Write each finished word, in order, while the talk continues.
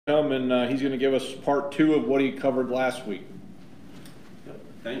Come and he's going to give us part 2 of what he covered last week.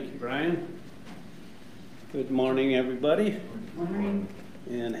 Thank you, Brian. Good morning, everybody. Good morning.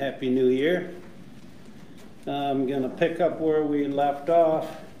 And Happy New Year. I'm going to pick up where we left off.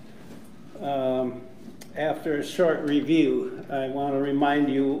 After a short review, I want to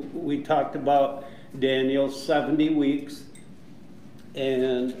remind you, we talked about Daniel's 70 weeks,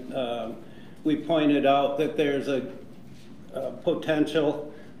 and we pointed out that there's a potential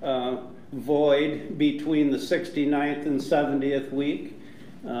void between the 69th and 70th week.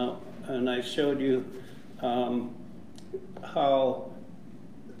 And I showed you how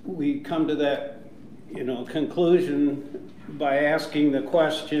we come to that, conclusion by asking the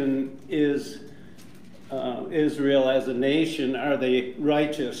question, is Israel as a nation, are they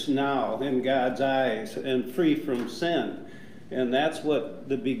righteous now in God's eyes and free from sin? And that's what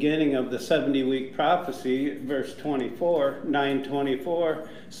the beginning of the 70-week prophecy, verse 24, 9:24,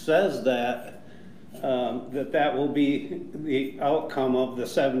 says that will be the outcome of the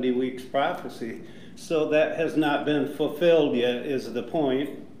 70 weeks prophecy. So that has not been fulfilled yet, is the point.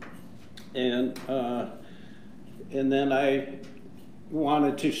 And then I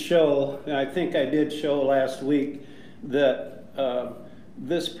wanted to show, and I think I did show last week, that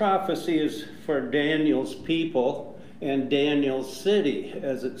this prophecy is for Daniel's people and Daniel's city,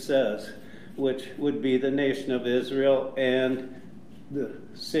 as it says, which would be the nation of Israel and the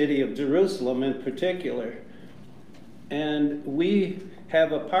city of Jerusalem in particular. And we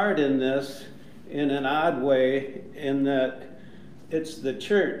have a part in this in an odd way, in that it's the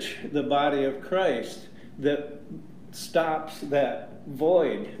church, the body of Christ, that stops that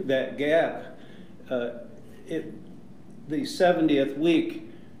void, that gap. The 70th week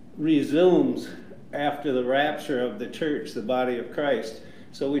resumes after the rapture of the church, the body of Christ.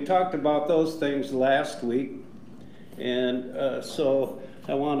 So we talked about those things last week, and so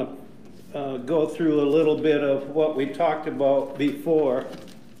I want to go through a little bit of what we talked about before.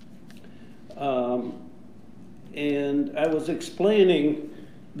 And I was explaining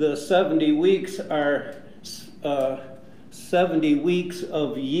the 70 weeks are 70 weeks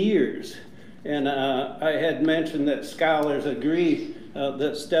of years. And I had mentioned that scholars agree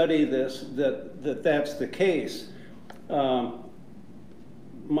that study this, that's the case.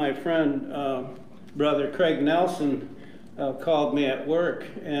 My friend, Brother Craig Nelson, called me at work,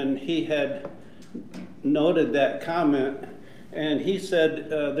 and he had noted that comment, and he said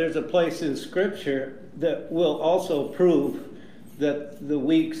there's a place in Scripture that will also prove that the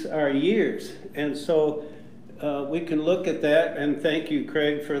weeks are years. And so we can look at that, and thank you,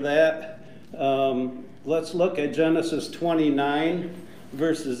 Craig, for that. Let's look at Genesis 29,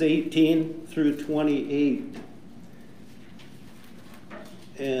 verses 18 through 28.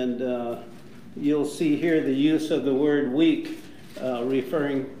 And you'll see here the use of the word week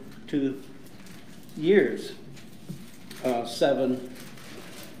referring to years. 7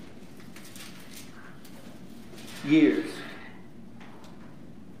 years.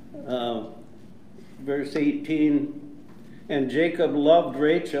 Verse 18, and Jacob loved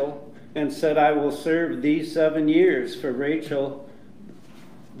Rachel and said, I will serve thee 7 years for Rachel,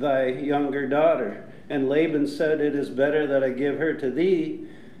 thy younger daughter. And Laban said, it is better that I give her to thee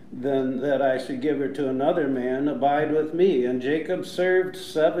than that I should give her to another man. Abide with me. And Jacob served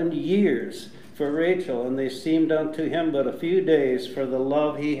 7 years for Rachel, and they seemed unto him but a few days for the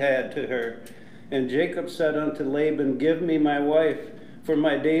love he had to her. And Jacob said unto Laban, give me my wife, for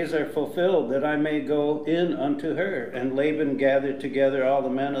my days are fulfilled, that I may go in unto her. And Laban gathered together all the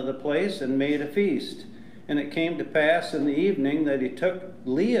men of the place and made a feast. And it came to pass in the evening that he took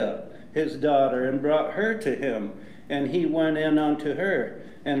Leah, his daughter, and brought her to him. And he went in unto her.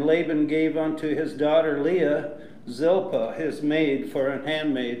 And Laban gave unto his daughter Leah Zilpah, his maid, for an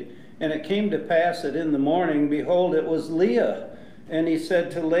handmaid. And it came to pass that in the morning, behold, it was Leah. And he said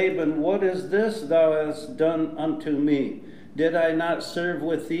to Laban, what is this thou hast done unto me? Did I not serve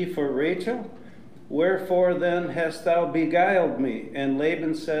with thee for Rachel? Wherefore then hast thou beguiled me? And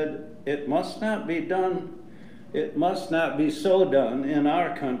Laban said, it must not be done. It must not be so done in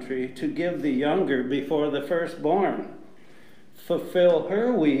our country to give the younger before the firstborn. Fulfill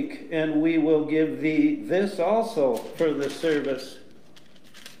her week, and we will give thee this also for the service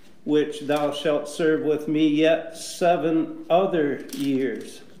which thou shalt serve with me yet 7 other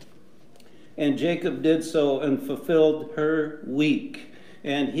years. And Jacob did so and fulfilled her week,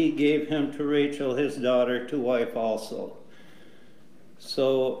 and he gave him to Rachel his daughter to wife also.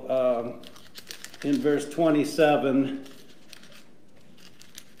 So in verse 27,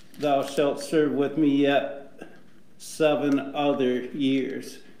 thou shalt serve with me yet 7 other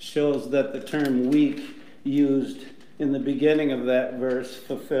years, shows that the term week used in the beginning of that verse,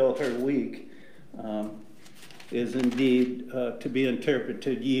 fulfill her week, is indeed to be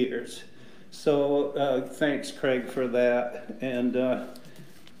interpreted years. So thanks, Craig, for that. And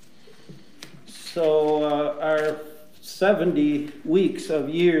so our 70 weeks of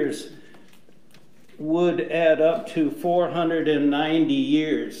years would add up to 490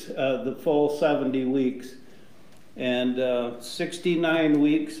 years, the full 70 weeks. And 69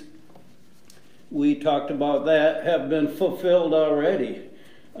 weeks, we talked about that, have been fulfilled already.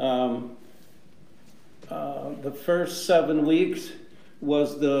 The first 7 weeks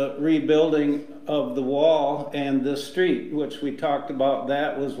was the rebuilding of the wall and the street, which we talked about.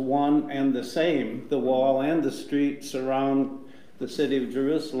 That was one and the same. The wall and the street surround the city of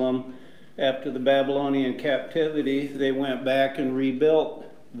Jerusalem. After the Babylonian captivity, they went back and rebuilt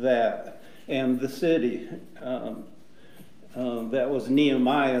that and the city. That was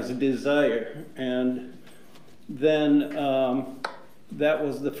Nehemiah's desire. And then that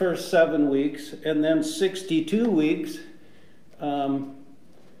was the first 7 weeks. And then 62 weeks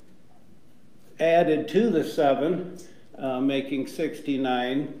added to the 7, making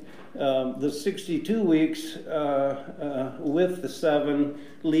 69. The 62 weeks with the 7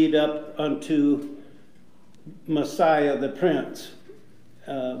 lead up unto Messiah the Prince.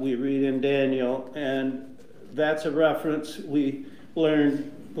 We read in Daniel, and that's a reference we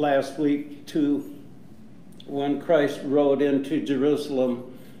learned last week to when Christ rode into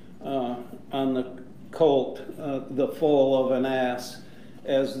Jerusalem on the colt, the foal of an ass,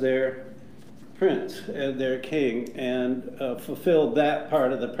 as their prince, as their king, and fulfilled that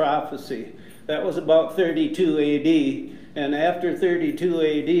part of the prophecy. That was about 32 AD, and after 32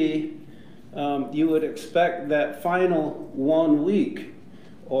 AD, you would expect that final 1 week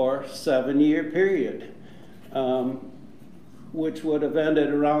or 7-year period, which would have ended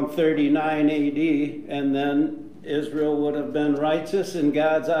around 39 AD, and then Israel would have been righteous in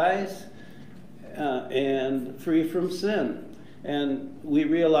God's eyes and free from sin. And we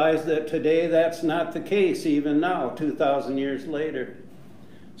realize that today that's not the case, even now, 2,000 years later.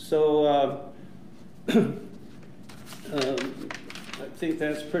 So I think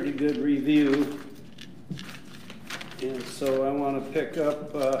that's pretty good review. And so I want to pick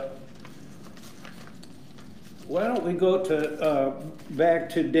up, why don't we go to back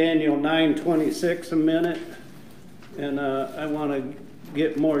to Daniel 9:26 a minute, and I want to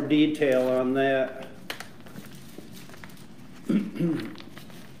get more detail on that.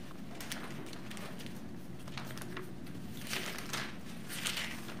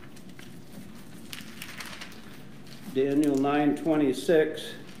 Daniel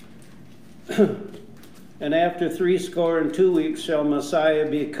 9:26. And after 62 weeks shall Messiah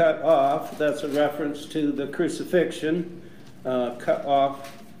be cut off. That's a reference to the crucifixion, cut off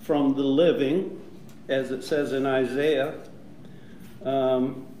from the living, as it says in Isaiah.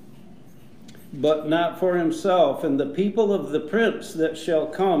 But not for himself. And the people of the prince that shall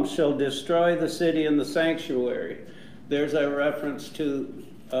come shall destroy the city and the sanctuary. There's a reference to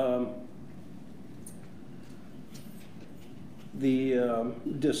the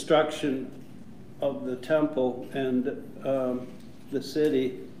destruction of the temple and the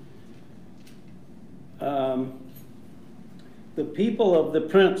city. The people of the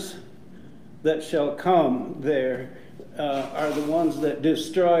prince that shall come there are the ones that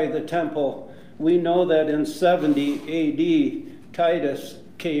destroy the temple. We know that in 70 AD, Titus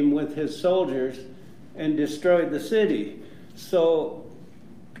came with his soldiers and destroyed the city. So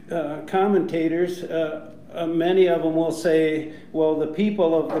commentators, many of them will say, well, the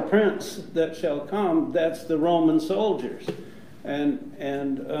people of the prince that shall come, that's the Roman soldiers.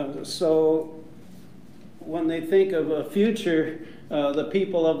 And so when they think of a future, the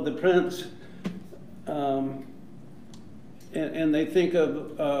people of the prince, and they think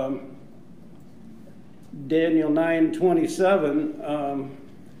of Daniel 9:27,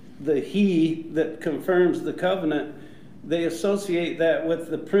 the he that confirms the covenant, they associate that with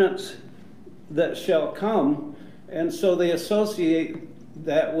the prince that shall come, and so they associate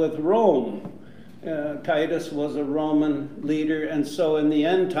that with Rome. Titus was a Roman leader, and so in the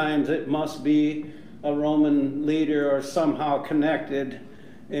end times it must be a Roman leader or somehow connected.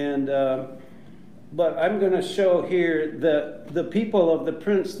 And but I'm going to show here that the people of the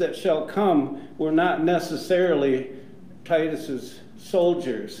prince that shall come were not necessarily Titus's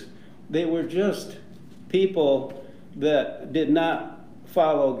soldiers. They were just people that did not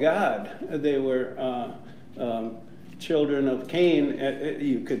follow God. They were children of Cain,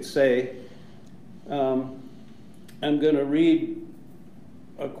 you could say. I'm going to read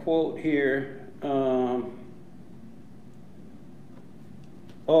a quote here.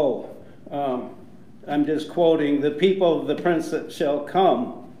 I'm just quoting, the people of the prince that shall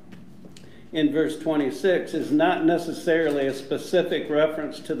come in verse 26 is not necessarily a specific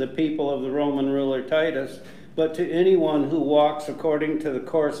reference to the people of the Roman ruler Titus, but to anyone who walks according to the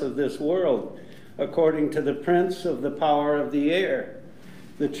course of this world, according to the prince of the power of the air,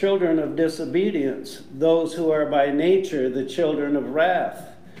 the children of disobedience, those who are by nature the children of wrath.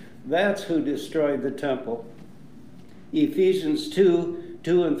 That's who destroyed the temple. Ephesians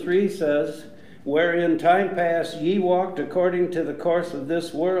 2:2-3 says, wherein time past ye walked according to the course of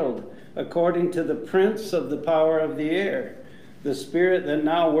this world, according to the prince of the power of the air, the spirit that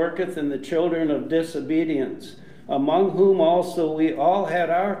now worketh in the children of disobedience, among whom also we all had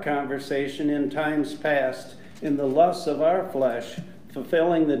our conversation in times past, in the lusts of our flesh,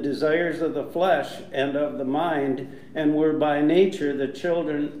 fulfilling the desires of the flesh and of the mind, and were by nature the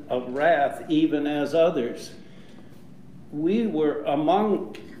children of wrath, even as others. We were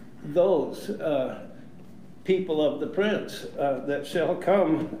among those people of the prince that shall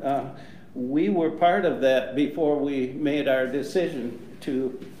come. We were part of that before we made our decision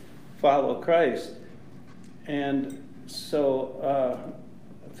to follow Christ. And so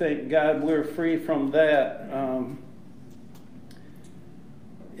thank God we're free from that.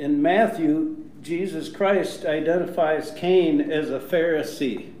 In Matthew, Jesus Christ identifies Cain as a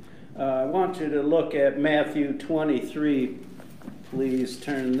Pharisee. I want you to look at Matthew 23. Please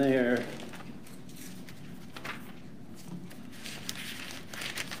turn there.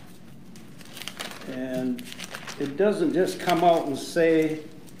 And it doesn't just come out and say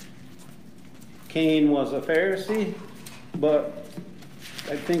Cain was a Pharisee, but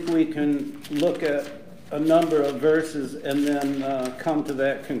I think we can look at a number of verses and then come to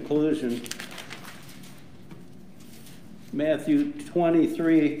that conclusion. Matthew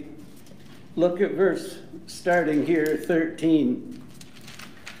 23, look at verse starting here, 13.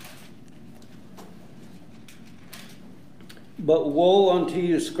 But woe unto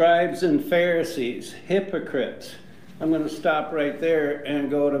you, scribes and Pharisees, hypocrites. I'm going to stop right there and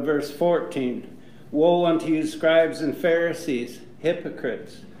go to verse 14. Woe unto you, scribes and Pharisees,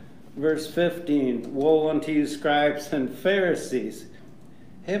 hypocrites. Verse 15, woe unto you, scribes and Pharisees,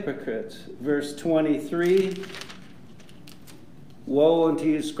 hypocrites. Verse 23, woe unto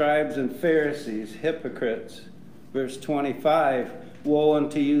you, scribes and Pharisees, hypocrites. Verse 25, woe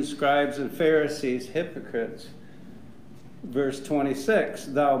unto you, scribes and Pharisees, hypocrites. Verse 26,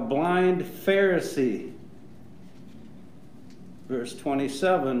 thou blind Pharisee. Verse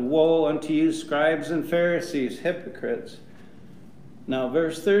 27, woe unto you, scribes and Pharisees, hypocrites. Now,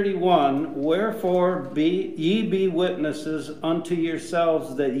 verse 31, wherefore be ye witnesses unto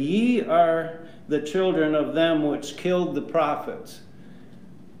yourselves that ye are the children of them which killed the prophets.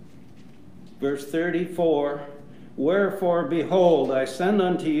 Verse 34, wherefore behold, I send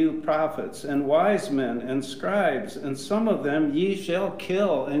unto you prophets and wise men and scribes, and some of them ye shall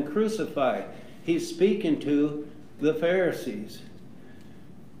kill and crucify. He's speaking to the Pharisees.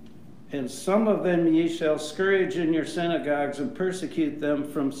 And some of them ye shall scourge in your synagogues and persecute them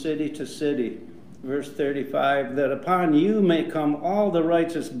from city to city. Verse 35, that upon you may come all the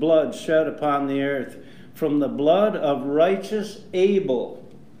righteous blood shed upon the earth, from the blood of righteous Abel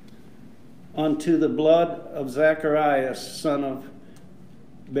unto the blood of Zacharias, son of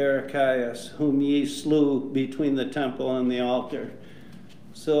Barachias, whom ye slew between the temple and the altar.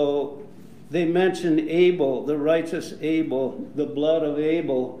 So they mention Abel, the righteous Abel, the blood of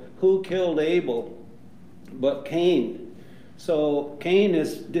Abel. Who killed Abel but Cain? So Cain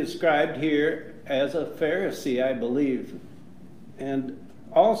is described here as a Pharisee, I believe. And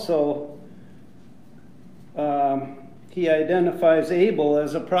also, he identifies Abel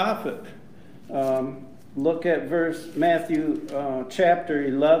as a prophet. Look at Matthew chapter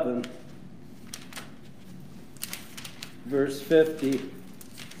 11, verse 50.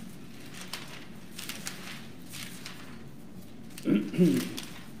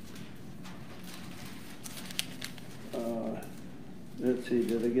 Let's see,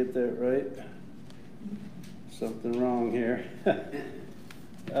 did I get that right? Something wrong here.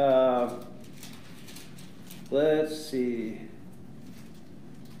 Let's see.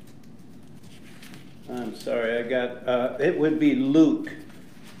 I'm sorry, I got, it would be Luke.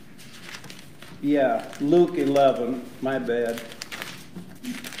 Yeah, Luke 11, my bad.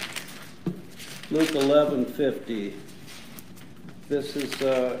 Luke 11:50. This is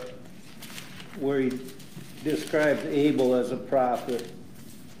where he describes Abel as a prophet.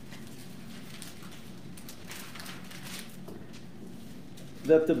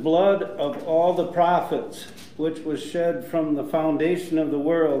 That the blood of all the prophets, which was shed from the foundation of the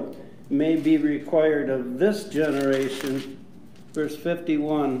world, may be required of this generation. Verse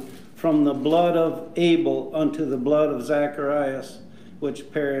 51, from the blood of Abel unto the blood of Zacharias,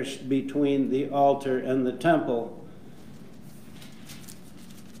 which perished between the altar and the temple.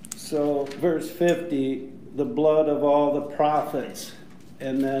 So verse 50, the blood of all the prophets,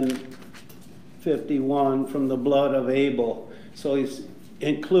 and then 51 from the blood of Abel. So he's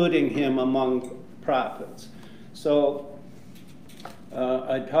including him among prophets. So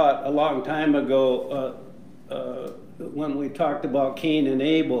I taught a long time ago when we talked about Cain and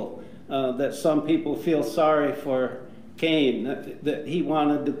Abel that some people feel sorry for Cain, that he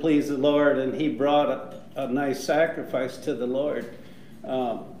wanted to please the Lord and he brought a nice sacrifice to the Lord.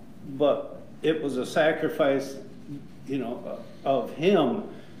 But it was a sacrifice, of him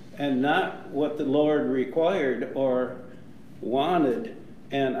and not what the Lord required or wanted.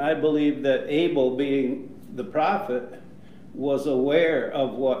 And I believe that Abel, being the prophet, was aware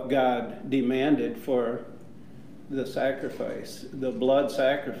of what God demanded for the sacrifice, the blood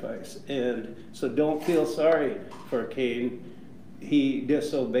sacrifice. And so don't feel sorry for Cain. He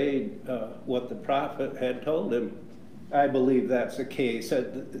disobeyed what the prophet had told him. I believe that's the case.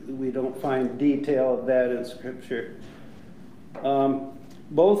 We don't find detail of that in Scripture.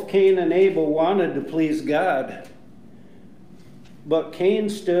 Both Cain and Abel wanted to please God, but Cain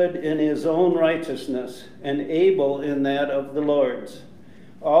stood in his own righteousness, and Abel in that of the Lord's.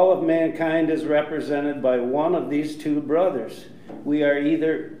 All of mankind is represented by one of these two brothers. We are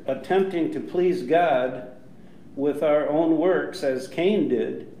either attempting to please God with our own works, as Cain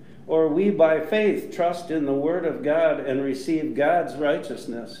did, or we by faith trust in the Word of God and receive God's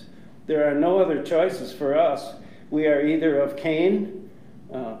righteousness. There are no other choices for us. We are either of Cain,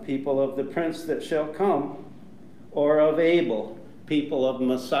 people of the prince that shall come, or of Abel, people of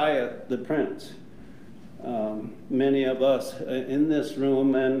Messiah the Prince. Many of us in this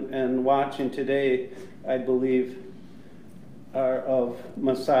room and watching today, I believe, are of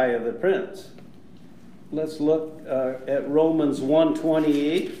Messiah the Prince. Let's look at Romans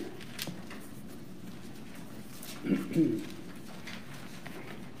 1:28.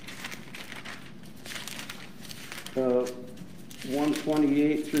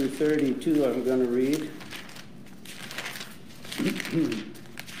 128 through 32 I'm going to read.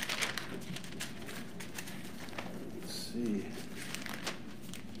 Let's see.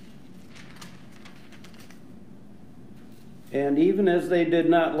 And even as they did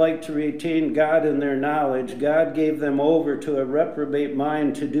not like to retain God in their knowledge, God gave them over to a reprobate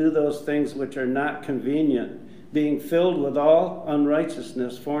mind to do those things which are not convenient, being filled with all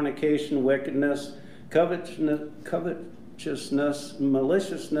unrighteousness, fornication, wickedness, covetousness,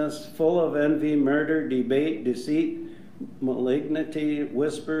 maliciousness, full of envy, murder, debate, deceit, malignity,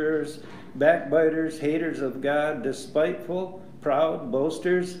 whisperers, backbiters, haters of God, despiteful, proud,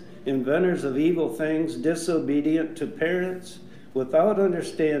 boasters, inventors of evil things, disobedient to parents, without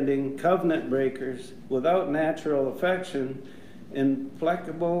understanding, covenant breakers, without natural affection,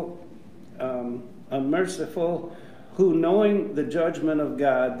 implacable, unmerciful, who, knowing the judgment of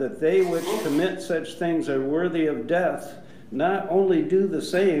God, that they which commit such things are worthy of death, not only do the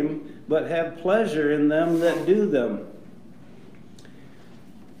same, but have pleasure in them that do them.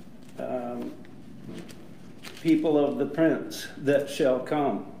 People of the prince that shall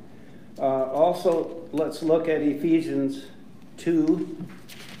come. Also, let's look at Ephesians 2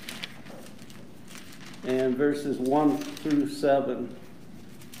 and verses 1 through 7.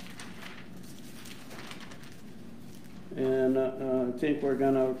 And I think we're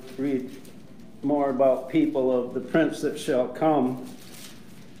going to read more about people of the prince that shall come.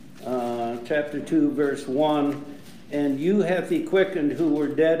 Chapter 2, verse 1. And you hath he quickened who were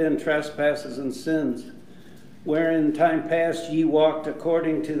dead in trespasses and sins, wherein in time past ye walked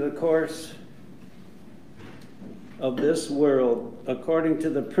according to the course of this world, according to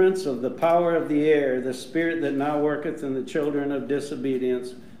the prince of the power of the air, the spirit that now worketh in the children of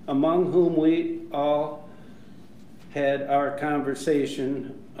disobedience, among whom we all had our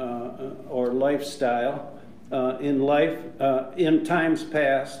conversation or lifestyle in times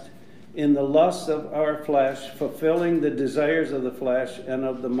past, in the lusts of our flesh, fulfilling the desires of the flesh and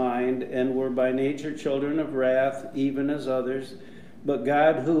of the mind, and were by nature children of wrath, even as others. But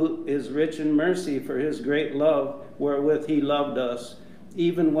God, who is rich in mercy, for his great love wherewith he loved us,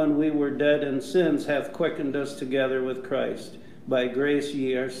 even when we were dead in sins, hath quickened us together with Christ. By grace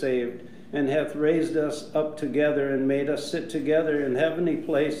ye are saved, and hath raised us up together and made us sit together in heavenly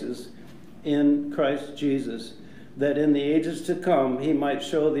places in Christ Jesus, that in the ages to come he might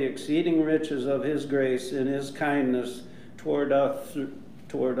show the exceeding riches of his grace in his kindness toward us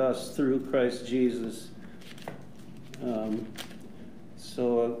through Christ Jesus.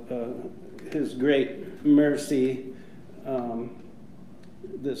 His great mercy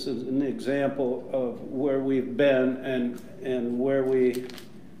this is an example of where we've been and where we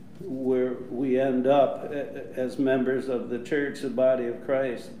end up as members of the church, the body of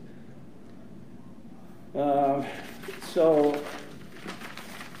Christ. A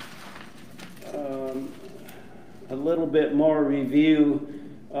little bit more review.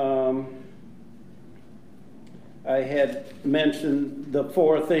 I had mentioned the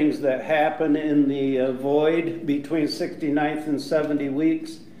 4 things that happen in the void between 69th and 70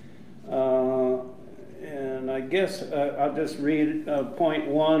 weeks. And I guess I'll just read point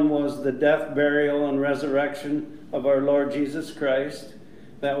 1 was the death, burial, and resurrection of our Lord Jesus Christ.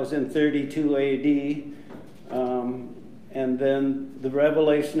 That was in 32 AD. And then the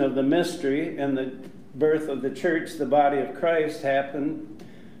revelation of the mystery and the birth of the church, the body of Christ, happened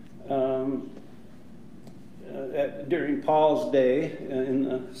during Paul's day in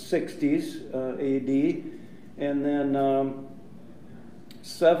the 60s AD. And then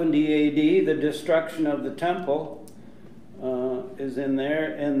 70 AD, the destruction of the temple is in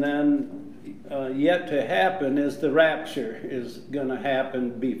there. And then yet to happen is the rapture is going to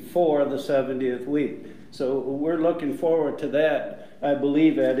happen before the 70th week. So we're looking forward to that, I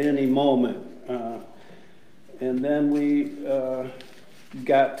believe, at any moment. And then we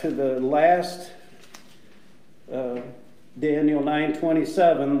got to the last Daniel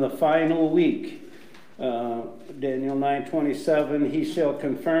 9:27, the final week. Daniel 9:27, he shall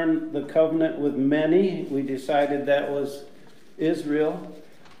confirm the covenant with many. We decided that was Israel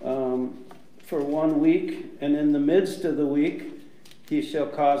for 1 week. And in the midst of the week, he shall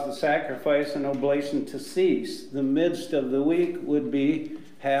cause the sacrifice and oblation to cease. The midst of the week would be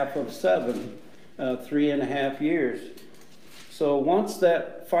half of 7, 3.5 years. So once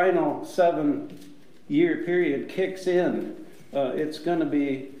that final 7-year period kicks in, it's going to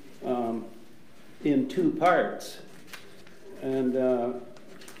be in 2 parts. And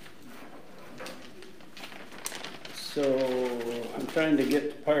so I'm trying to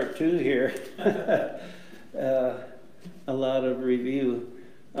get to part 2 here. A lot of review.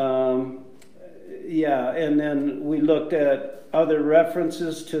 Yeah, and then we looked at other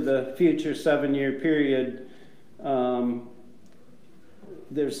references to the future 7-year period.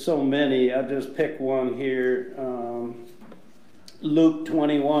 There's so many. I'll just pick one here. Luke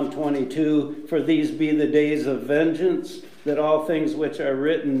 21:22, for these be the days of vengeance, that all things which are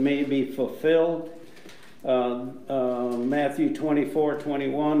written may be fulfilled. Matthew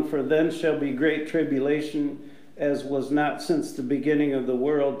 24:21, for then shall be great tribulation, as was not since the beginning of the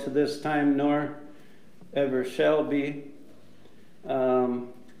world to this time, nor ever shall be.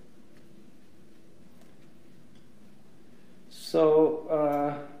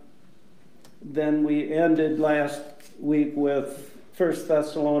 Then we ended last week with 1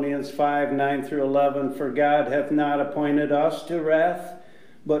 Thessalonians 5:9-11, for God hath not appointed us to wrath,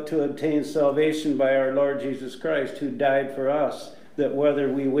 but to obtain salvation by our Lord Jesus Christ, who died for us, that whether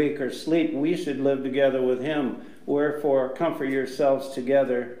we wake or sleep, we should live together with him. Wherefore, comfort yourselves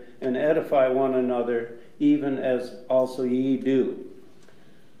together and edify one another, even as also ye do.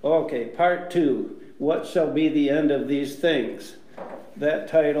 Okay, part 2. What shall be the end of these things? That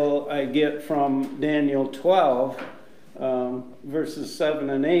title I get from Daniel 12, verses 7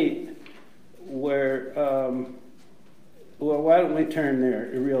 and 8, where, well, why don't we turn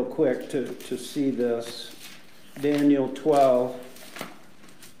there real quick to see this. Daniel 12.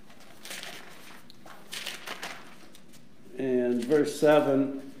 And verse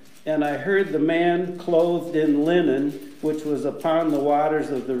 7, and I heard the man clothed in linen, which was upon the waters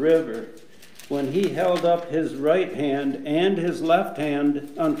of the river, when he held up his right hand and his left hand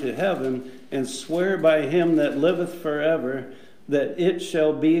unto heaven, and sware by him that liveth forever, that it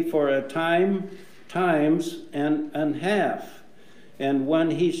shall be for a time, times, and half. And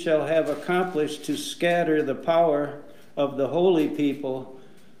when he shall have accomplished to scatter the power of the holy people,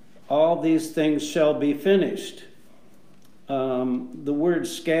 all these things shall be finished. The word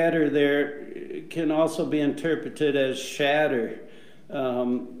scatter there can also be interpreted as shatter.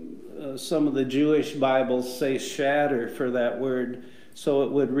 Some of the Jewish Bibles say shatter for that word. So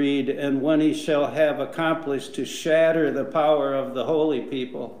it would read, and when he shall have accomplished to shatter the power of the holy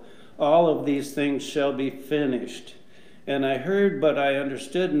people, all of these things shall be finished. And I heard, but I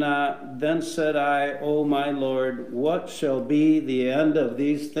understood not. Then said I, O my Lord, what shall be the end of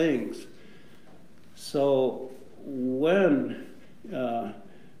these things? So when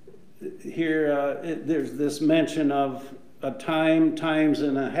there's this mention of a time, times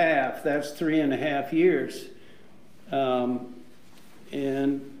and a half, that's 3.5 years.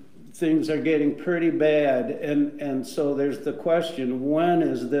 And things are getting pretty bad. And so there's the question, when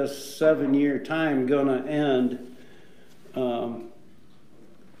is this 7-year time going to end?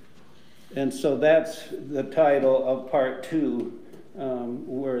 And so that's the title of part 2,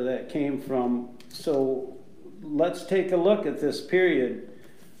 where that came from. So let's take a look at this period.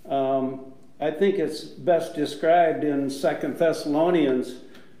 I think it's best described in 2 Thessalonians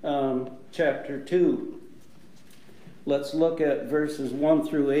chapter 2. Let's look at verses 1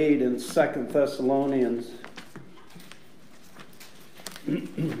 through 8 in 2 Thessalonians.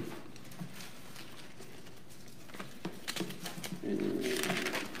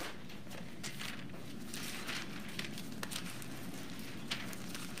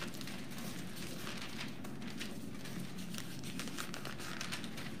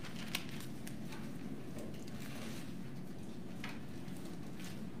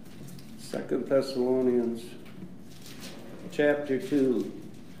 Second Thessalonians chapter 2,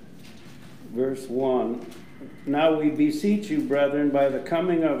 verse 1. Now we beseech you, brethren, by the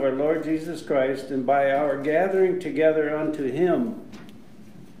coming of our Lord Jesus Christ, and by our gathering together unto him.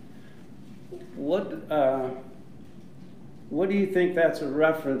 What do you think that's a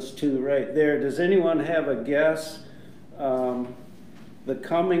reference to right there? Does anyone have a guess? The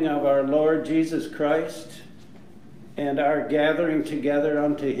coming of our Lord Jesus Christ and our gathering together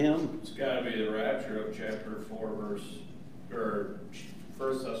unto him? It's got to be the rapture of chapter 4, or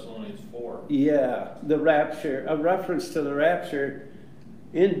 1 Thessalonians 4. Yeah, the rapture, a reference to the rapture,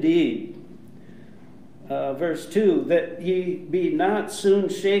 indeed. Verse 2, that ye be not soon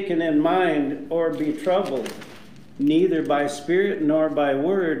shaken in mind or be troubled, neither by spirit, nor by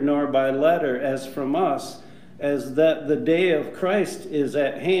word, nor by letter, as from us, as that the day of Christ is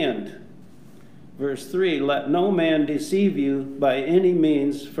at hand. Verse 3, let no man deceive you by any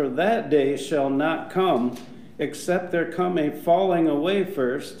means, for that day shall not come, except there come a falling away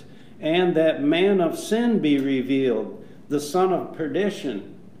first, and that man of sin be revealed, the son of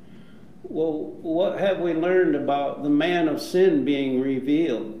perdition. Well, what have we learned about the man of sin being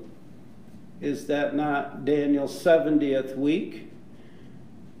revealed? Is that not Daniel's 70th week?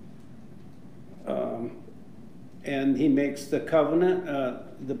 And he makes the covenant,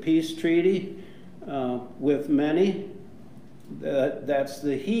 the peace treaty with many. That's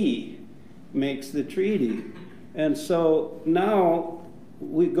the he makes the treaty. And so now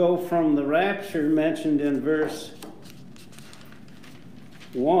we go from the rapture mentioned in verse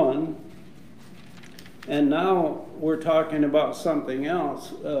 1, and now we're talking about something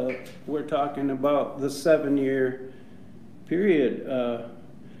else. We're talking about the 7-year period,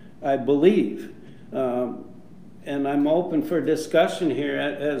 I believe. And I'm open for discussion here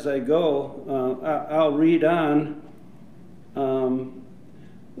as I go. I'll read on.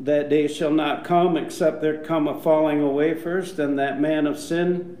 That day shall not come, except there come a falling away first, and that man of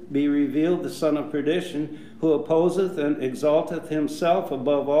sin be revealed, the son of perdition, who opposeth and exalteth himself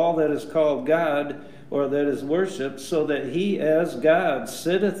above all that is called God, or that is worshipped, so that he as God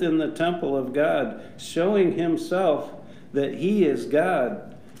sitteth in the temple of God, showing himself that he is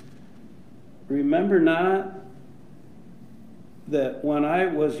God. Remember not that when I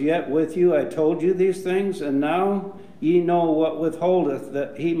was yet with you, I told you these things, and now ye know what withholdeth,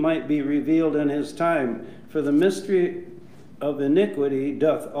 that he might be revealed in his time. For the mystery of iniquity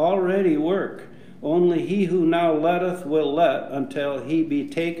doth already work. Only he who now letteth will let, until he be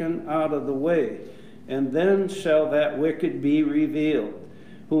taken out of the way. And then shall that wicked be revealed,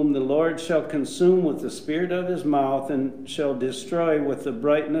 whom the Lord shall consume with the spirit of his mouth, and shall destroy with the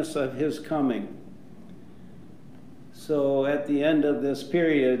brightness of his coming. So at the end of this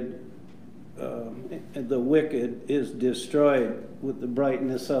period, the wicked is destroyed with the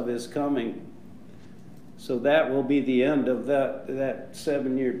brightness of his coming. So that will be the end of that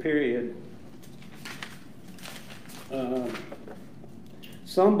 7-year period.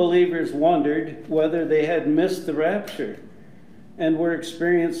 Some believers wondered whether they had missed the rapture and were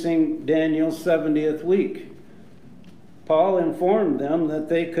experiencing Daniel's 70th week. Paul informed them that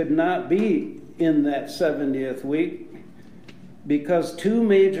they could not be in that 70th week because 2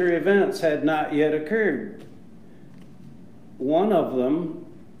 major events had not yet occurred. One of them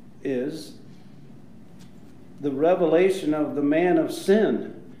is the revelation of the man of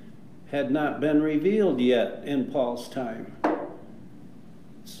sin had not been revealed yet in Paul's time.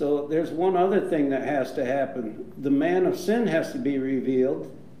 So there's one other thing that has to happen. The man of sin has to be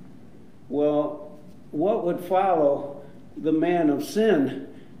revealed. Well, what would follow the man of sin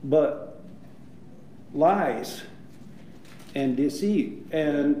but lies and deceit?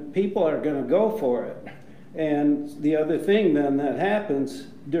 And people are going to go for it. And the other thing then that happens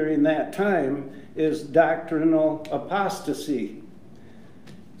during that time is doctrinal apostasy.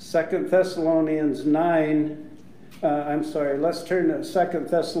 2 Thessalonians 9, let's turn to 2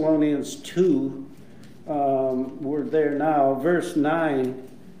 Thessalonians 2. We're there now, verse 9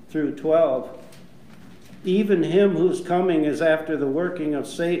 through 12. Even him whose coming is after the working of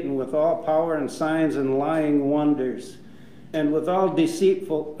Satan with all power and signs and lying wonders, and with all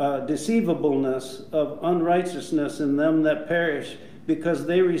deceivableness of unrighteousness in them that perish, because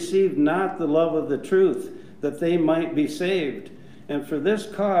they received not the love of the truth, that they might be saved. And for this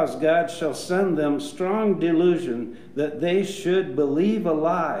cause God shall send them strong delusion, that they should believe a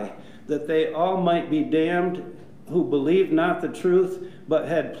lie, that they all might be damned, who believed not the truth, but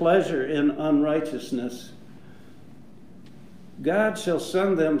had pleasure in unrighteousness. God shall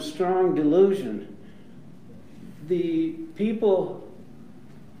send them strong delusion. The people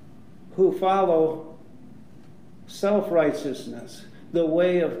who follow self-righteousness, the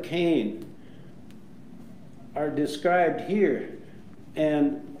way of Cain, are described here.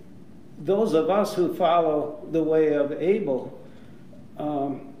 And those of us who follow the way of Abel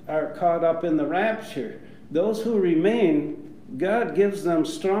are caught up in the rapture. Those who remain, God gives them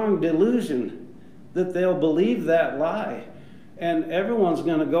strong delusion that they'll believe that lie. And everyone's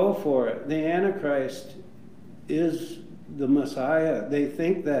going to go for it. The Antichrist is the Messiah. They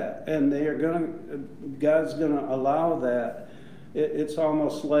think that. And God's going to allow that. It's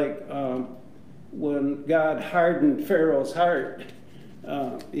almost like when God hardened Pharaoh's heart.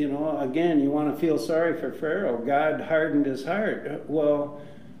 Again, you want to feel sorry for Pharaoh. God hardened his heart. Well,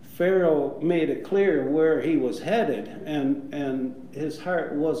 Pharaoh made it clear where he was headed, and his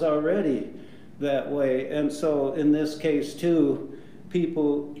heart was already that way. And so in this case too,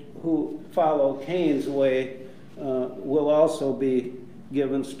 people who follow Cain's way will also be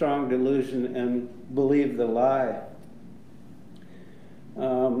given strong delusion and believe the lie.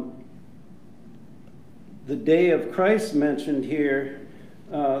 The day of Christ mentioned here,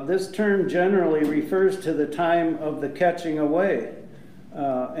 this term generally refers to the time of the catching away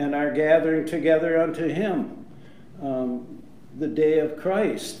and our gathering together unto him. The day of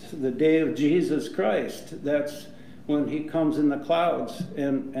Christ, the day of Jesus Christ. That's when he comes in the clouds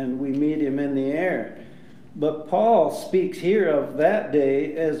and we meet him in the air. But Paul speaks here of that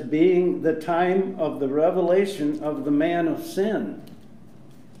day as being the time of the revelation of the man of sin.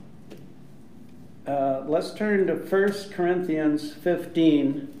 Let's turn to 1 Corinthians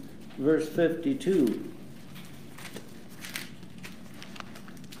 15, verse 52.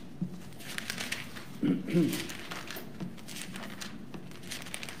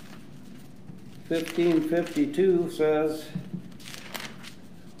 15:52 says,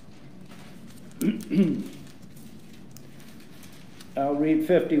 I'll read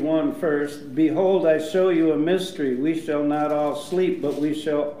 51 first. Behold, I show you a mystery. We shall not all sleep, but we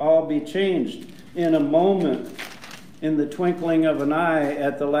shall all be changed in a moment, in the twinkling of an eye,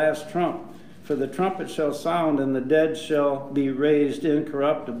 at the last trump. For the trumpet shall sound, and the dead shall be raised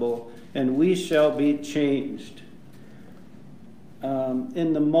incorruptible, and we shall be changed.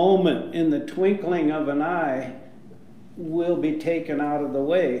 In the moment, in the twinkling of an eye, will be taken out of the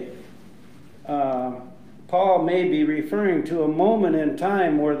way. Paul may be referring to a moment in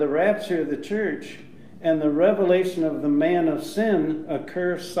time where the rapture of the church and the revelation of the man of sin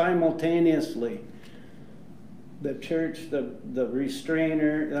occur simultaneously. The church, the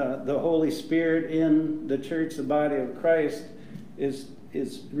restrainer, the Holy Spirit in the church, the body of Christ, is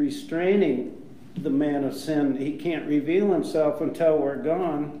restraining the man of sin. He can't reveal himself until we're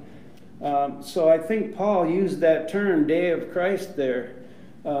gone. So I think Paul used that term, day of Christ, there,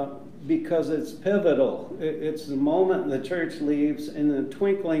 because it's pivotal. It's the moment the church leaves, in the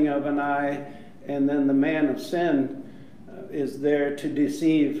twinkling of an eye, and then the man of sin is there to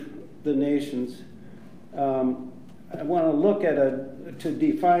deceive the nations. I want to look at to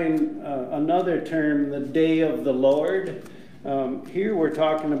define another term, the day of the Lord. Here we're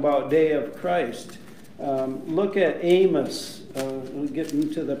talking about day of Christ. Look at Amos. We get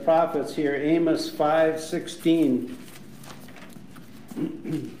into the prophets here. Amos 5:16.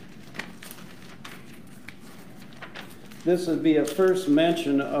 This would be a first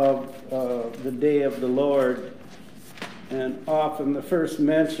mention of the day of the Lord, and often the first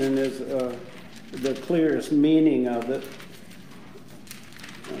mention is the clearest meaning of it.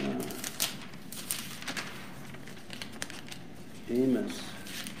 Amos.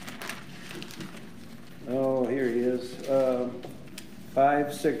 Oh, here he is.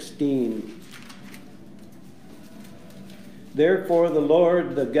 5:16. Therefore the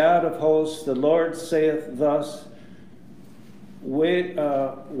Lord, the God of hosts, the Lord saith thus,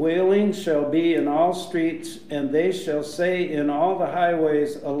 wailing shall be in all streets, and they shall say in all the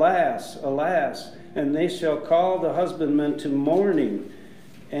highways, Alas, alas, and they shall call the husbandmen to mourning,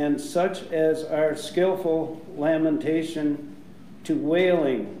 and such as are skillful lamentation to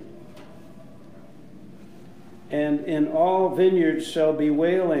wailing. And in all vineyards shall be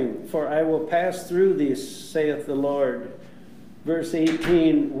wailing, for I will pass through these, saith the Lord. Verse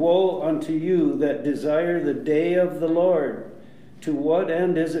 18, woe unto you that desire the day of the Lord. To what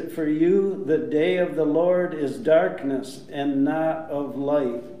end is it for you? The day of the Lord is darkness and not of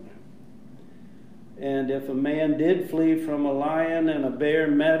light. And if a man did flee from a lion and a bear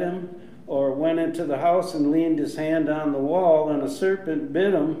met him, or went into the house and leaned his hand on the wall, and a serpent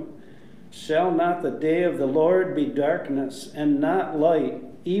bit him, shall not the day of the Lord be darkness and not light,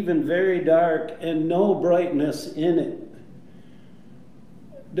 even very dark, and no brightness in it?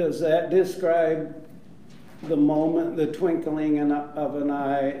 Does that describe the moment, the twinkling of an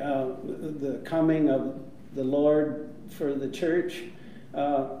eye, the coming of the Lord for the church?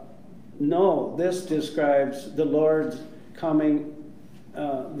 No, this describes the Lord's coming,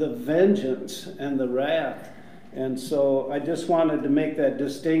 the vengeance and the wrath. And so I just wanted to make that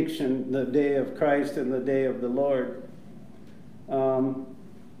distinction, the day of Christ and the day of the Lord.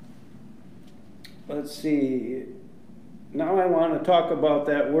 Let's see. Now I want to talk about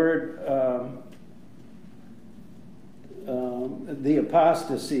that word, the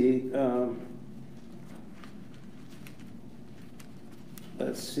apostasy.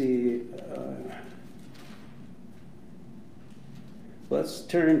 Let's see. Let's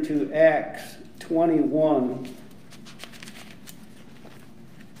turn to Acts 21.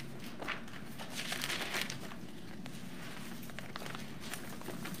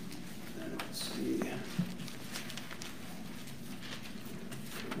 Let's see.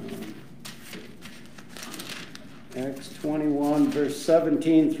 Acts 21, verse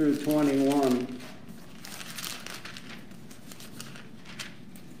 17 through 21.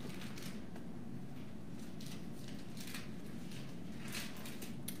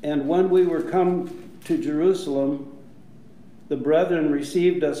 And when we were come to Jerusalem, the brethren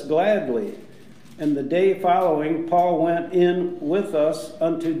received us gladly. And the day following, Paul went in with us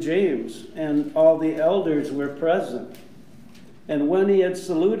unto James, and all the elders were present. And when he had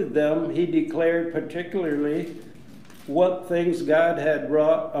saluted them, he declared particularly what things God had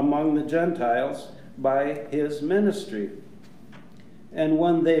wrought among the Gentiles by his ministry. And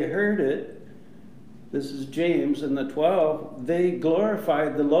when they heard it, this is James and the 12, they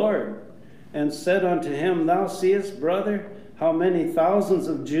glorified the Lord and said unto him, Thou seest, brother, how many thousands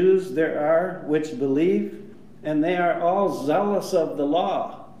of Jews there are which believe, and they are all zealous of the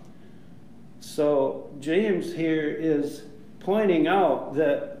law. So James here is pointing out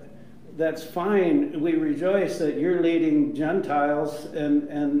that that's fine. We rejoice that you're leading Gentiles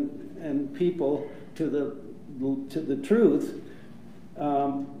and people to the truth,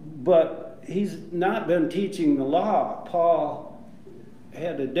 but he's not been teaching the law. Paul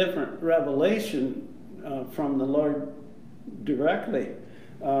had a different revelation from the Lord directly.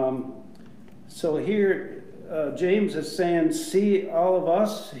 So here James is saying, see, all of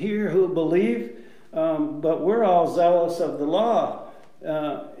us here who believe, but we're all zealous of the law.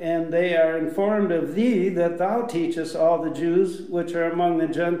 And they are informed of thee that thou teachest all the Jews which are among the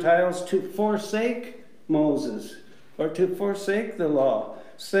Gentiles to forsake Moses, or to forsake the law,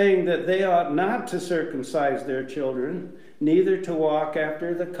 saying that they ought not to circumcise their children, neither to walk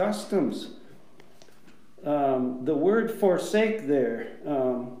after the customs. The word forsake there,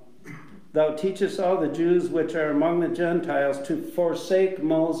 thou teachest all the Jews which are among the Gentiles to forsake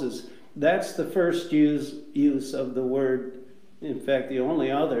Moses. That's the first use of the word, in fact, the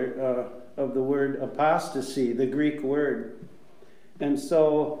only other of the word apostasy, the Greek word. And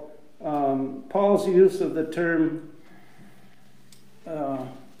so Paul's use of the term,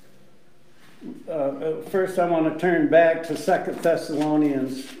 first I want to turn back to 2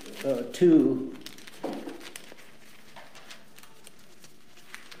 Thessalonians 2.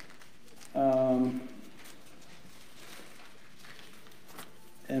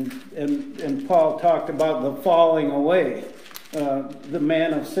 And Paul talked about the falling away. The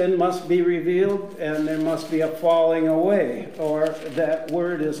man of sin must be revealed, and there must be a falling away, or that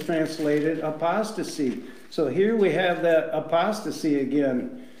word is translated apostasy. So here we have that apostasy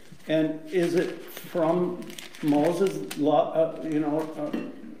again. And is it from Moses,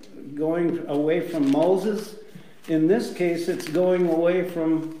 going away from Moses? In this case, it's going away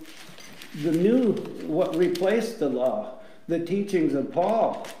from the new, what replaced the law, the teachings of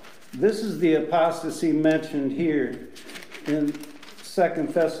Paul. This is the apostasy mentioned here in 2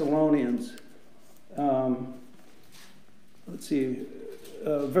 Thessalonians. Let's see,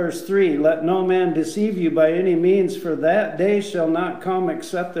 verse 3, let no man deceive you by any means, for that day shall not come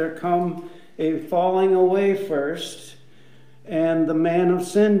except there come a falling away first, and the man of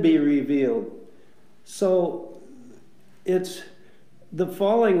sin be revealed. So it's the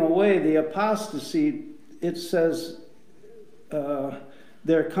falling away, the apostasy, it says,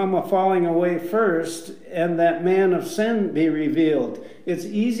 there come a falling away first, and that man of sin be revealed. It's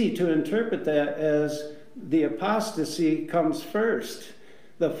easy to interpret that as the apostasy comes first,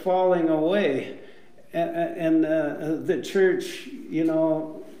 the falling away. And the church, you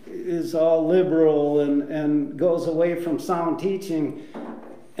know, is all liberal and goes away from sound teaching.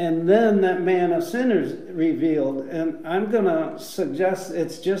 And then that man of sin is revealed. And I'm going to suggest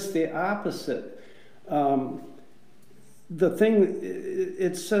it's just the opposite. The thing,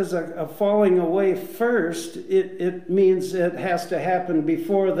 it says a falling away first, it means it has to happen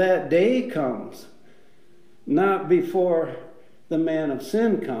before that day comes, not before the man of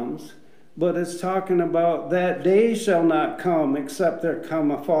sin comes, but it's talking about that day shall not come except there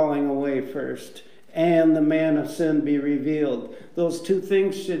come a falling away first, and the man of sin be revealed. Those two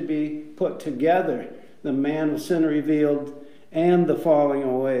things should be put together, the man of sin revealed and the falling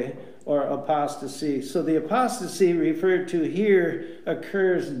away, or apostasy. So the apostasy referred to here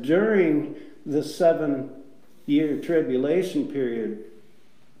occurs during the 7-year tribulation period.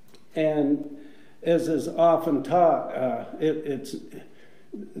 And as is often taught,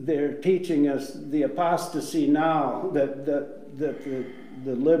 they're teaching us the apostasy now, that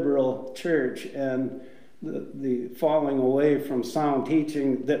the liberal church and the falling away from sound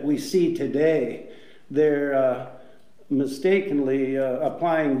teaching that we see today, they're mistakenly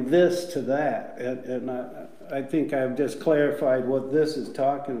applying this to that. And I think I've just clarified what this is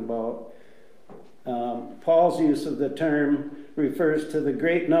talking about. Paul's use of the term refers to the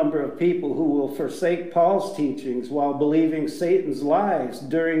great number of people who will forsake Paul's teachings while believing Satan's lies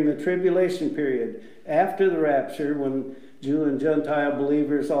during the tribulation period, after the rapture, when Jew and Gentile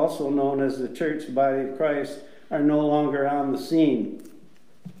believers, also known as the church body of Christ, are no longer on the scene.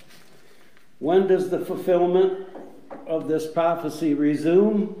 When does the fulfillment of this prophecy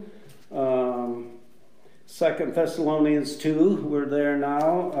resume? 2 Thessalonians 2, we're there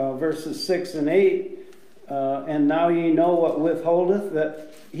now, verses 6 and 8. And now ye know what withholdeth,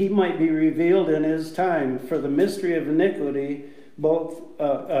 that he might be revealed in his time. For the mystery of iniquity both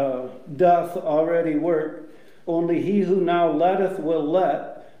doth already work. Only he who now letteth will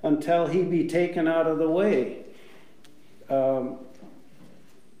let until he be taken out of the way. The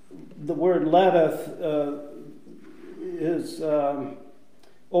word letteth is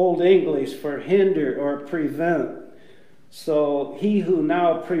Old English for hinder or prevent. So he who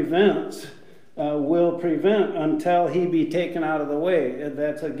now prevents will prevent until he be taken out of the way. And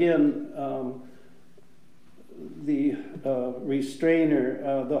that's again the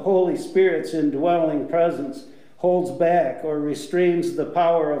restrainer. The Holy Spirit's indwelling presence holds back or restrains the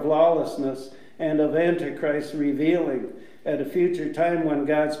power of lawlessness and of Antichrist revealing. At a future time when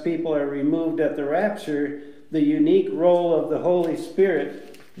God's people are removed at the rapture, the unique role of the Holy Spirit,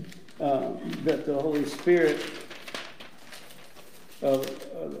 that the Holy Spirit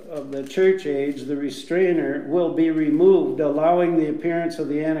of the church age, the restrainer, will be removed, allowing the appearance of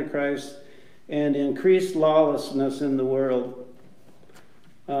the Antichrist and increased lawlessness in the world.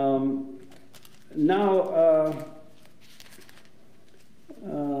 And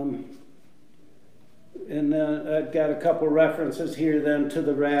then I've got a couple references here then to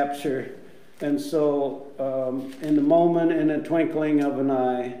the rapture. And so, in the moment, in a twinkling of an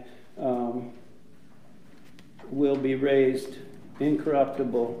eye, will be raised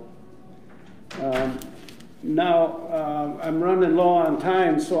incorruptible. Now, I'm running low on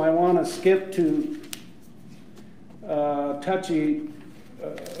time, so I want to skip to a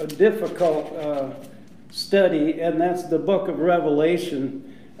difficult study, and that's the book of Revelation.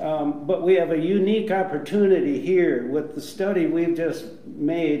 But we have a unique opportunity here with the study we've just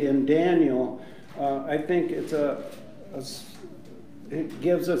made in Daniel. I think it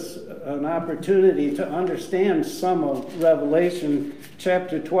gives us an opportunity to understand some of Revelation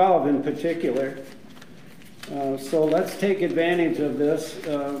chapter 12 in particular. So let's take advantage of this.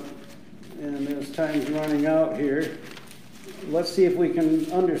 And as time's running out here, let's see if we can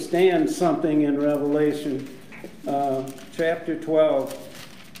understand something in Revelation chapter 12.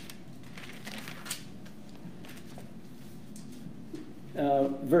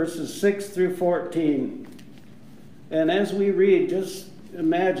 Verses 6 through 14. And as we read, just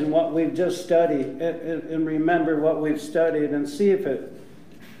imagine what we've just studied and remember what we've studied and see if it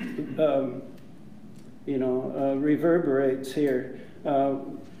reverberates here.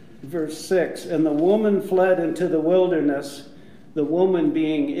 Verse 6, and the woman fled into the wilderness, the woman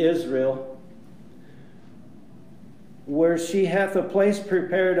being Israel, where she hath a place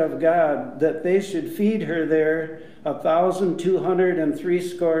prepared of God, that they should feed her there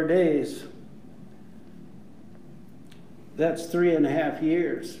 1,260 days. That's 3.5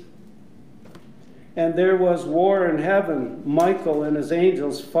 years. And there was war in heaven. Michael and his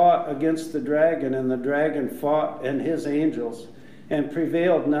angels fought against the dragon, and the dragon fought and his angels, and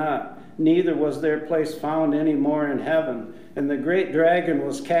prevailed not, neither was their place found any more in heaven. And the great dragon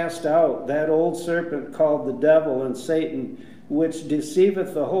was cast out, that old serpent called the devil and Satan, which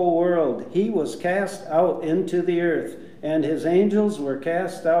deceiveth the whole world. He was cast out into the earth, and his angels were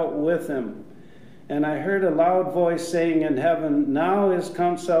cast out with him. And I heard a loud voice saying in heaven, Now is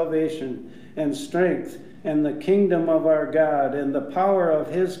come salvation, and strength, and the kingdom of our God, and the power of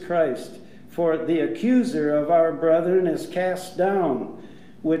his Christ. For the accuser of our brethren is cast down,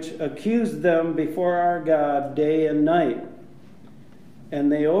 which accused them before our God day and night. And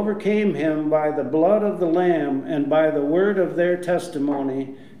they overcame him by the blood of the Lamb and by the word of their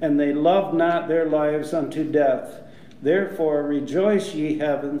testimony, and they loved not their lives unto death. Therefore rejoice, ye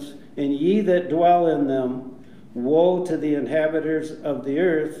heavens, and ye that dwell in them. Woe to the inhabitants of the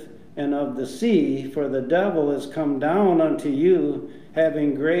earth and of the sea, for the devil is come down unto you,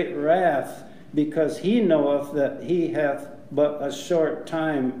 having great wrath, because he knoweth that he hath but a short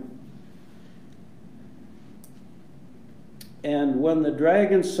time. And when the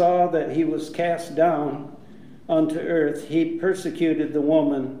dragon saw that he was cast down unto earth, he persecuted the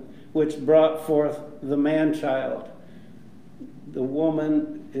woman which brought forth the man-child. The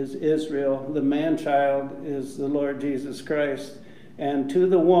woman is Israel, the man-child is the Lord Jesus Christ. And to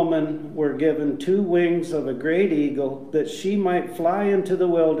the woman were given 2 wings of a great eagle, that she might fly into the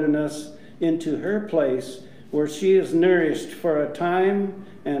wilderness, into her place, where she is nourished for a time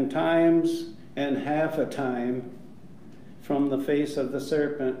and times and half a time from the face of the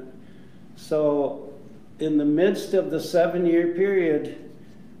serpent. So in the midst of the 7-year period,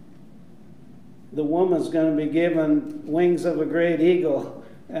 the woman's going to be given wings of a great eagle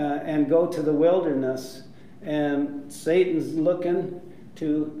and go to the wilderness. And Satan's looking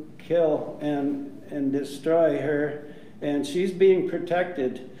to kill and destroy her. And she's being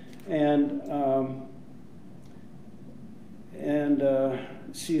protected. And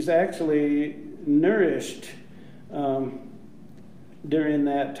she's actually nourished during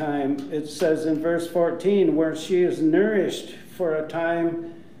that time. It says in verse 14, where she is nourished for a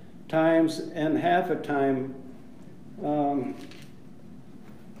time, times and half a time.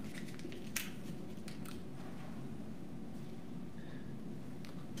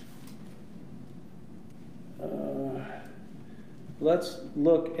 Let's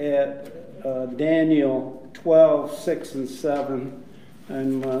look at Daniel 12, 6 and 7.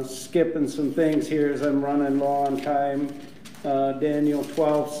 I'm skipping some things here as I'm running low on time. Daniel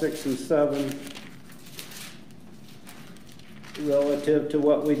 12, 6 and 7, relative to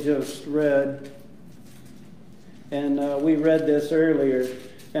what we just read. And we read this earlier.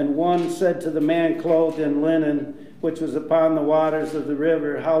 And one said to the man clothed in linen, which was upon the waters of the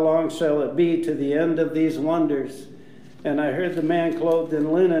river, How long shall it be to the end of these wonders? And I heard the man clothed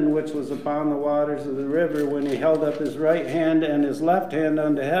in linen, which was upon the waters of the river, when he held up his right hand and his left hand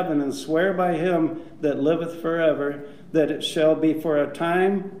unto heaven, and sware by him that liveth forever, that it shall be for a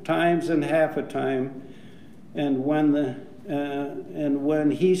time, times and half a time, and when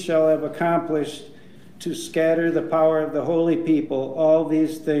he shall have accomplished to scatter the power of the holy people, all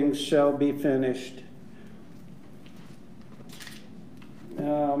these things shall be finished.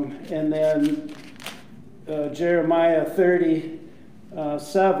 And then Jeremiah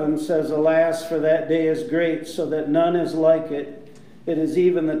 30:7 says, Alas, for that day is great, so that none is like it. It is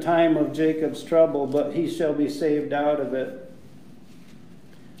even the time of Jacob's trouble, but he shall be saved out of it.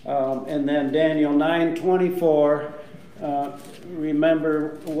 And then Daniel 9:24,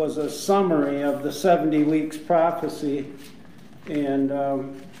 remember, was a summary of the 70 weeks prophecy. And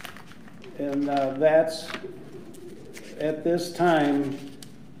that's at this time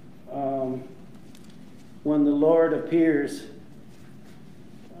when the Lord appears.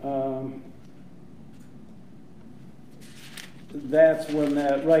 That's when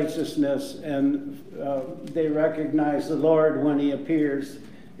that righteousness, and they recognize the Lord when he appears,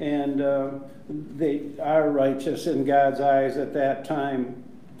 and they are righteous in God's eyes at that time.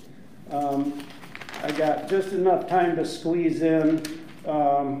 I got just enough time to squeeze in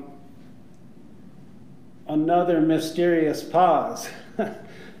another mysterious pause.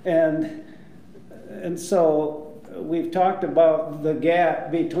 and so we've talked about the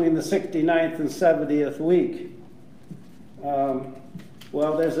gap between the 69th and 70th week.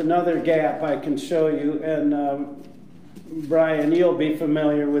 Well, there's another gap I can show you, and Brian, you'll be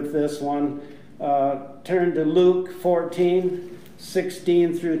familiar with this one. Turn to Luke 14,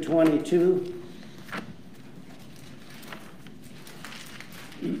 16 through 22.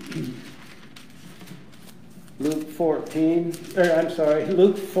 Luke 4.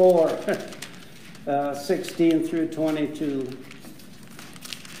 16 through 22.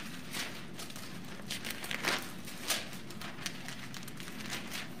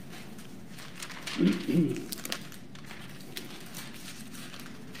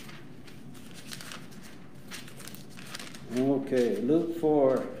 Okay, Luke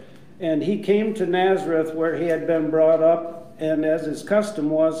 4. And he came to Nazareth where he had been brought up, and as his custom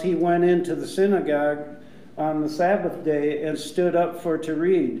was, he went into the synagogue on the Sabbath day and stood up for to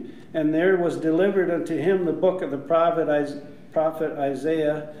read. And there was delivered unto him the book of the prophet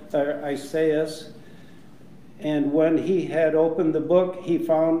Isaiah. And when he had opened the book, he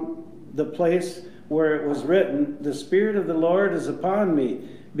found the place where it was written, The Spirit of the Lord is upon me,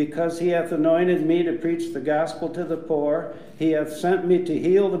 because he hath anointed me to preach the gospel to the poor. He hath sent me to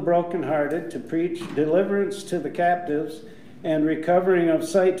heal the brokenhearted, to preach deliverance to the captives, and recovering of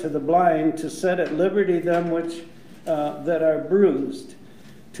sight to the blind, to set at liberty them which that are bruised,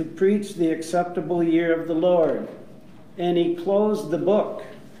 to preach the acceptable year of the Lord. And he closed the book.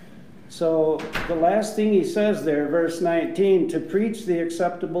 So the last thing he says there, verse 19, to preach the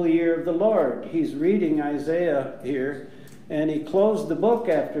acceptable year of the Lord. He's reading Isaiah here, and he closed the book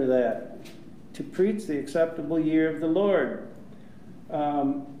after that, to preach the acceptable year of the Lord.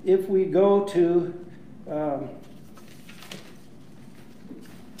 If we go to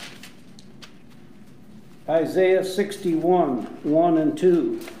Isaiah 61, 1 and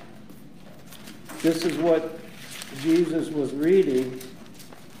 2, this is what Jesus was reading.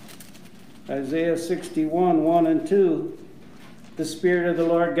 Isaiah 61, 1 and 2. The Spirit of the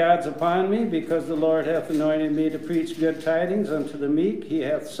Lord God's upon me, because the Lord hath anointed me to preach good tidings unto the meek. He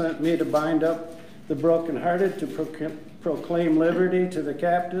hath sent me to bind up the brokenhearted, to proclaim liberty to the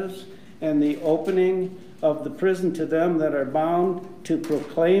captives, and the opening of the prison to them that are bound, to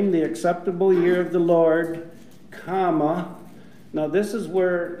proclaim the acceptable year of the Lord, comma. Now this is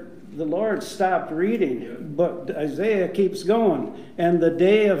where the Lord stopped reading, but Isaiah keeps going. And the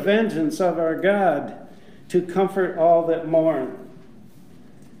day of vengeance of our God, to comfort all that mourn.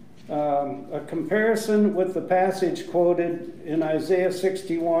 A comparison with the passage quoted in Isaiah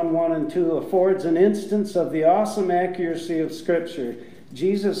 61, 1 and 2 affords an instance of the awesome accuracy of Scripture.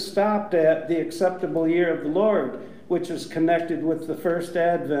 Jesus stopped at the acceptable year of the Lord, which is connected with the first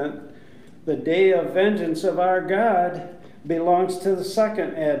advent. The day of vengeance of our God belongs to the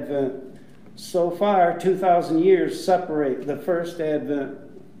second advent. So far, 2,000 years separate the first advent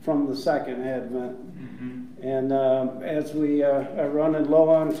from the second advent. And as we are running low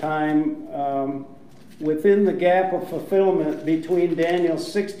on time, within the gap of fulfillment between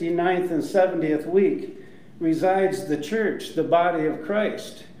Daniel's 69th and 70th week resides the church, the body of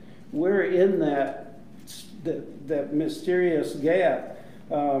Christ. We're in that mysterious gap.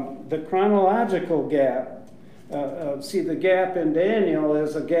 The chronological gap, see, the gap in Daniel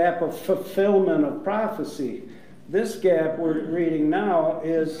is a gap of fulfillment of prophecy. This gap we're reading now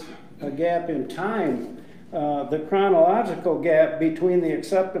is a gap in time. The chronological gap between the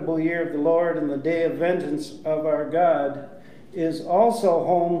acceptable year of the Lord and the day of vengeance of our God is also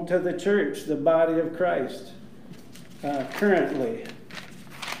home to the church, the body of Christ, currently.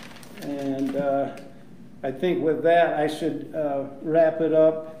 And I think with that I should wrap it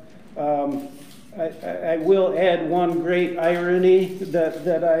up. I will add one great irony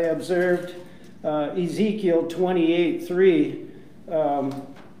that I observed. Ezekiel 28:3.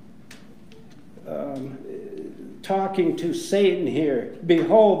 Talking to Satan here.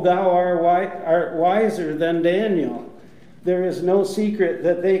 Behold, thou art wiser than Daniel. There is no secret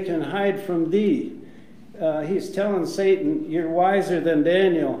that they can hide from thee. He's telling Satan, you're wiser than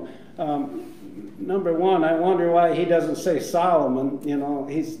Daniel. Number one, I wonder why he doesn't say Solomon. You know,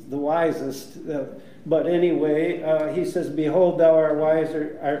 he's the wisest. But anyway, he says, behold, thou art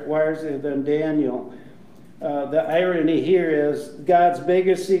wiser than Daniel. The irony here is God's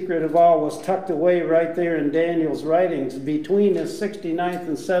biggest secret of all was tucked away right there in Daniel's writings between his 69th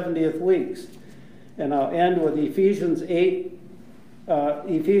and 70th weeks. And I'll end with Ephesians 3,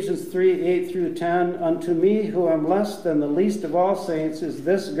 8 through 10. Unto me, who am less than the least of all saints, is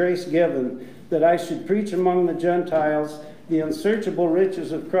this grace given, that I should preach among the Gentiles the unsearchable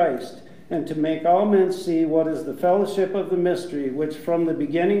riches of Christ, and to make all men see what is the fellowship of the mystery, which from the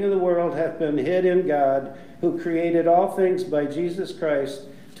beginning of the world hath been hid in God, who created all things by Jesus Christ,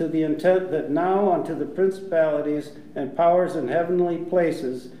 to the intent that now unto the principalities and powers in heavenly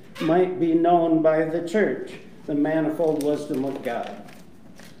places might be known by the church the manifold wisdom of God.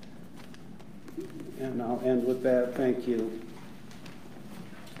 And I'll end with that. Thank you.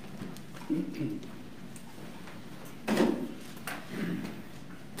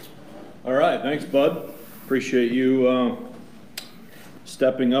 All right, thanks, Bud. Appreciate you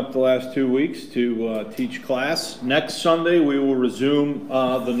stepping up the last 2 weeks to teach class. Next Sunday, we will resume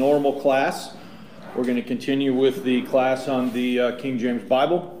the normal class. We're going to continue with the class on the King James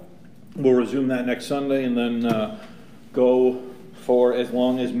Bible. We'll resume that next Sunday and then go for as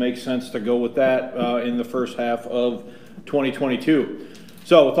long as makes sense to go with that in the first half of 2022.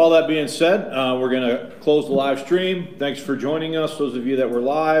 So with all that being said, we're going to close the live stream. Thanks for joining us. Those of you that were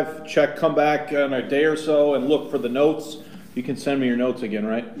live, come back in a day or so and look for the notes. You can send me your notes again,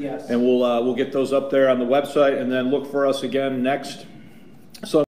 right? Yes. And we'll get those up there on the website, and then look for us again next